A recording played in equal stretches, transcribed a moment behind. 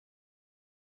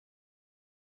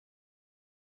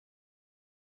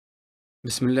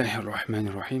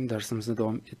Bismillahirrohmanirrohim. Darsimizni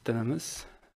davom ettiramiz.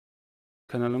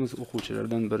 Kanalimiz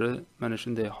o'quvchilaridan biri mana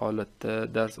shunday holatda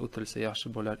dars o'tilsa yaxshi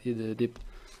bo'lar edi deb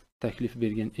taklif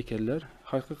bergan ekanlar.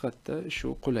 Haqiqatda shu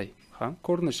qulay ham,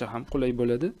 ko'rinishi ham qulay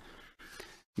bo'ladi.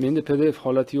 Menda PDF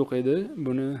holati yo'q edi.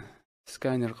 Buni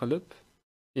skaner qilib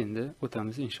endi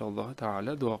o'tamiz inshaalloh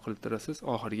taala. Duo qilib turasiz,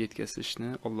 oxiriga yetkazishni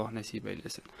Alloh nasib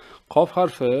aylasin. Qof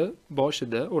harfi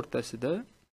boshida, o'rtasida,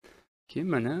 keyin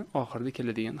mana oxirida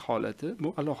keladigan holati bu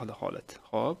alohida holat.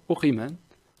 Xo'p, o'qiyman.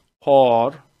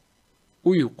 Qor,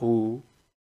 uyqu,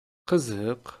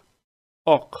 qiziq,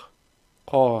 oq,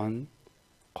 qon,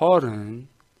 qorin,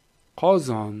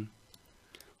 qozon,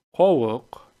 qovuq,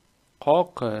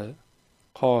 qoqi,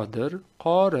 qodir,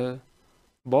 qori,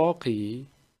 boqiy,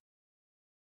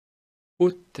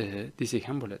 o'tdi desak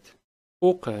ham bo'ladi.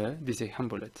 O'qi desak ham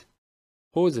bo'ladi.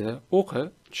 Qo'zi, o'qi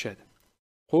tushadi.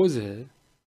 Qo'zi,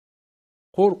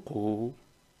 qo'rquv,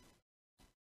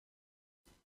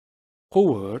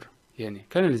 quvur, ya'ni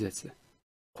kanalizatsiya,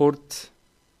 qurt,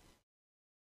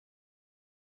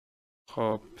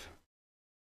 xo'p,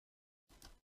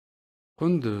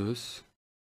 qunduz,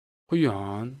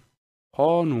 quyon,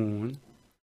 qonun,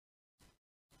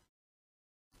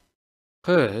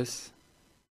 qiz,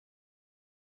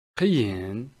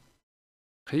 qiyin,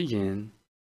 qiyin,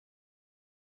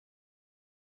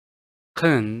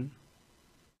 qin,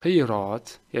 qiyrot,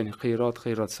 ya'ni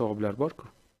qiyrot savoblar bor-ku.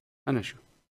 Ana shu.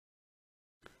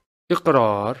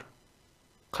 Iqror,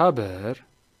 qabr,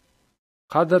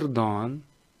 qadrdon,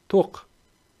 to'q,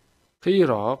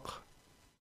 qiyroq,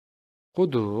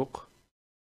 quduq,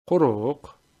 quruq,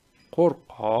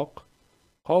 qo'rqoq,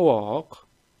 qovoq,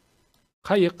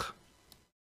 qayiq,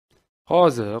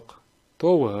 qoziq,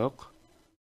 tovuq,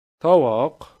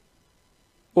 tovoq,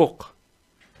 o'q,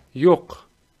 yo'q,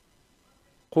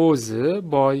 qo'zi,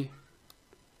 boy,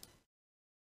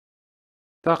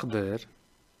 taqdir,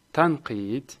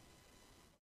 tanqid,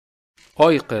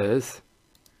 oyqiz,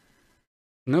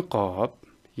 niqob,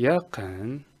 yaqin,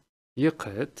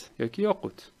 yiqit yoki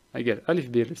yoqut. Agar alif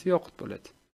berilsa yoqut bo'ladi.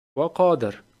 Va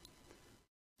qodir,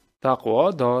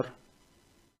 taqvodor,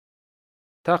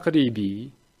 taqribiy,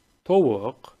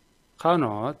 tovuq,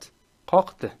 qanot,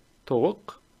 qoqdi. Tovuq,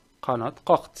 qanot,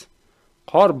 qoqdi.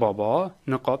 Qor bobo,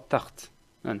 niqob taqdi.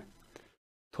 Mana.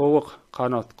 Tovuq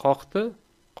qanot qoqdi,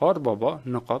 qor bobo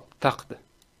niqob taqdi.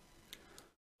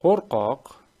 Qo'rqoq,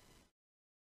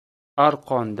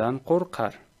 arqondan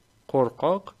qo'rqar.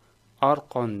 Qo'rqoq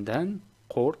arqondan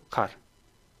qo'rqar.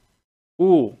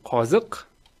 U qoziq,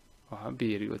 bu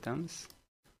yerga o'tamiz.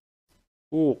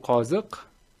 U qoziq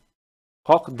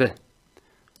qoqdi.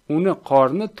 Uni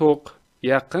qorni to'q,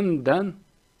 yaqindan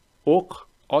o'q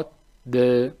otdi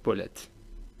bo'ladi.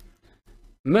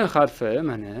 M harfi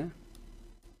mana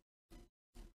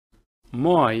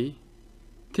moy,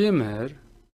 temir,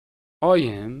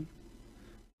 oyim,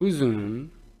 uzum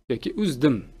yoki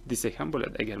uzdim desak ham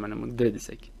bo'ladi agar mana bu d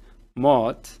desak.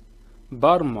 Mot,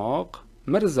 barmoq,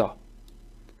 mirzo.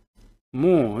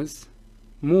 Muz,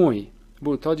 mo'y.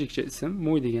 Bu tojikcha ism.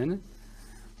 Mo'y degani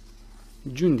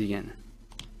jun degani.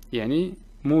 Ya'ni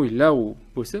mo'ylav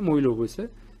bo'lsa,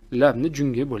 labni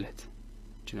junga bo'ladi.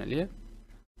 Tushunarli?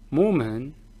 Mo'min,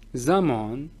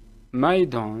 zamon,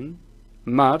 maydon,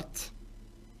 mard,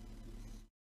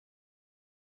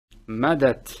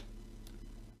 madad.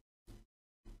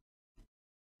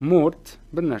 Murt,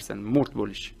 bir narsani murt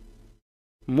bo'lish.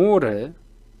 Mo'ri,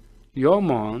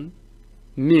 yomon,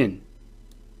 men.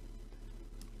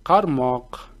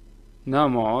 Qarmoq,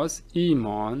 namoz,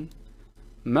 iymon,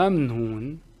 mamnun,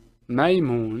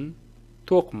 maymun,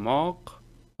 to'qmoq,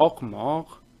 oqmoq,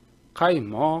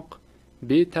 qaymoq,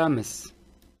 betamiz.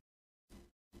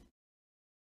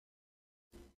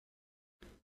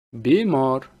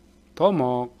 Bemor,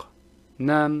 tomoq,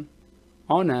 nam,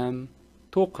 onam,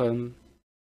 to'qim,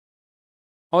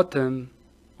 otim,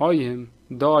 oyim,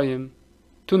 doim,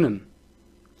 tunim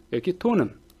yoki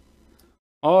to'nim.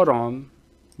 Orom,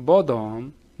 bodom,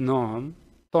 nom,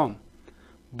 tom.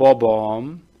 Bobom,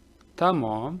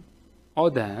 tamom,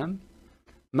 odam,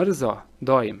 mirzo,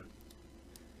 doim.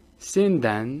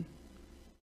 Sendan,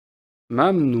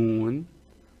 mamnun,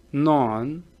 non,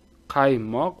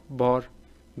 qaymoq bor.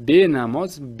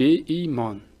 Benamoz,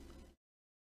 beiymon.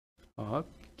 Hop,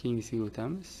 keyingisiga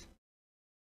o'tamiz.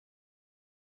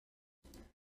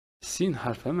 Sin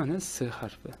harfi mana s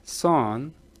harfi. Son,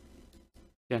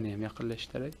 ya'ni ham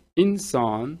yaqinlashtiraylik.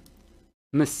 Inson,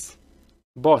 mis,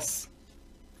 bos.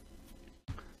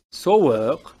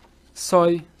 Sovuq,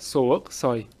 soy, sovuq,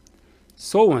 soy.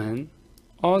 Sovun,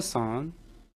 oson,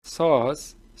 soz,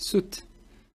 sut.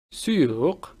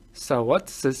 Suyuq,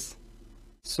 savodsiz.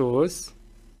 So'z,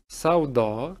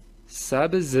 savdo,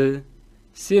 sabzi,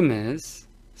 semiz,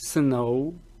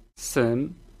 sinov, sim,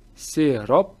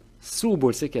 serob, suv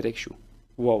bo'lsa kerak shu.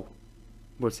 Wow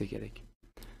bo'lsa kerak.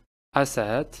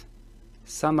 Asad,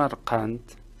 Samarqand,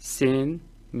 sen,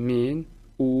 men,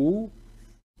 u,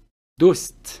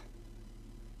 do'st,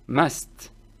 mast,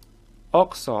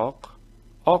 oqsoq,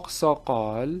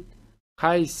 oqsoqol,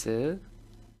 qaysi,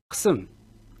 qism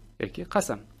yoki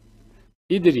qasam.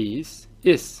 Idris,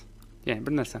 es, ya'ni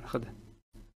bir narsani hidi.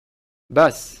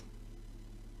 Bas,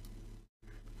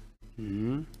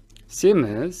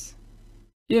 semiz,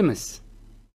 emiz.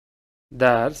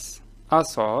 Dars,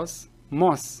 asos,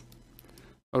 mos.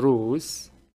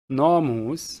 Rus,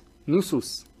 nomus, nusus.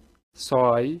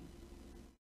 Soy,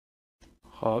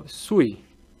 hop, suy.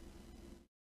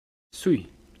 Suy,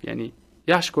 ya'ni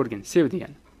yaxshi ko'rgan,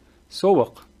 sevdigan.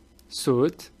 Sovuq,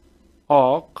 sut,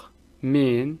 oq,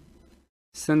 men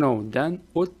sinovdan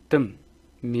o'tdim.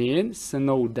 Men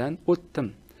sinovdan o'tdim.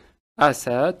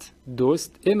 Asad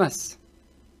do'st emas.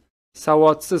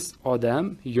 Savodsiz odam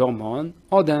yomon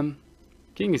odam.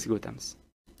 Keyingisiga o'tamiz.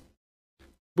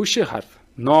 Bu sh harf.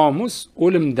 Nomus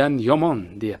o'limdan yomon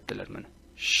deyaptilar mana.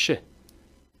 Sh.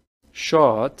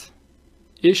 Shot,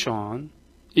 eshon,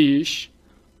 ish,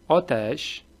 otash,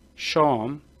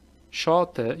 shom,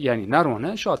 shoti, ya'ni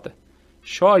narvona shoti.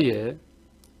 Shoyi,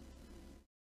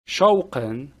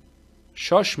 shovqin,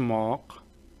 shoshmoq,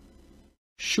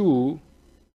 shu,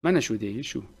 mana shu deydi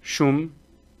shu.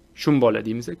 Shum bola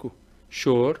deymiz-ku.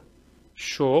 Sho'r,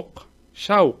 sho'q,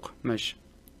 shavq, mish,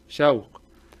 shavq.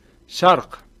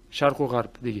 Sharq, sharq-u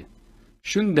g'arb degi.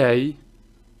 Shunday.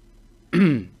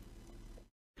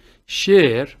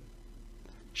 Sher,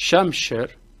 shamshir,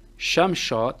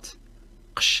 shamshot,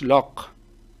 qishloq.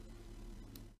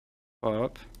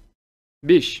 Hop.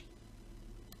 5.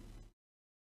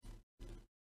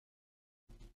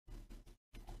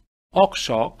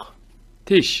 Oqshoq,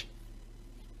 tish.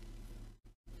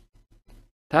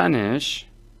 Tanish,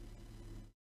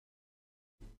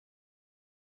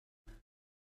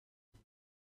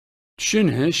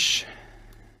 tushunish,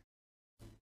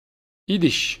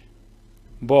 idish,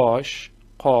 bosh,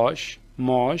 qosh,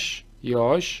 mosh,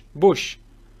 yosh, bo'sh.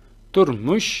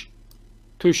 Turmush,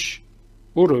 tush,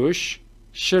 urush,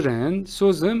 shirin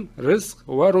so'zim, rizq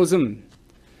va ro'zim.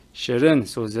 Shirin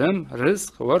so'zim,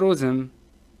 rizq va ro'zim.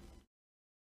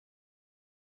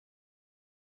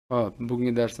 Hop,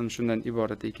 bugungi darsim shundan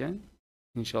iborat ekan.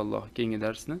 Inshaalloh keyingi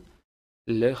darsni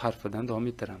L harfidan davom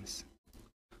ettiramiz.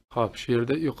 Hop, shu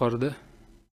yerda yuqorida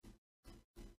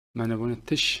mana buni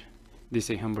tish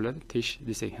desak ham bo'ladi, tish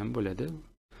desak ham bo'ladi.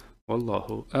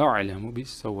 Vallohu a'lamu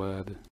bis-sawab.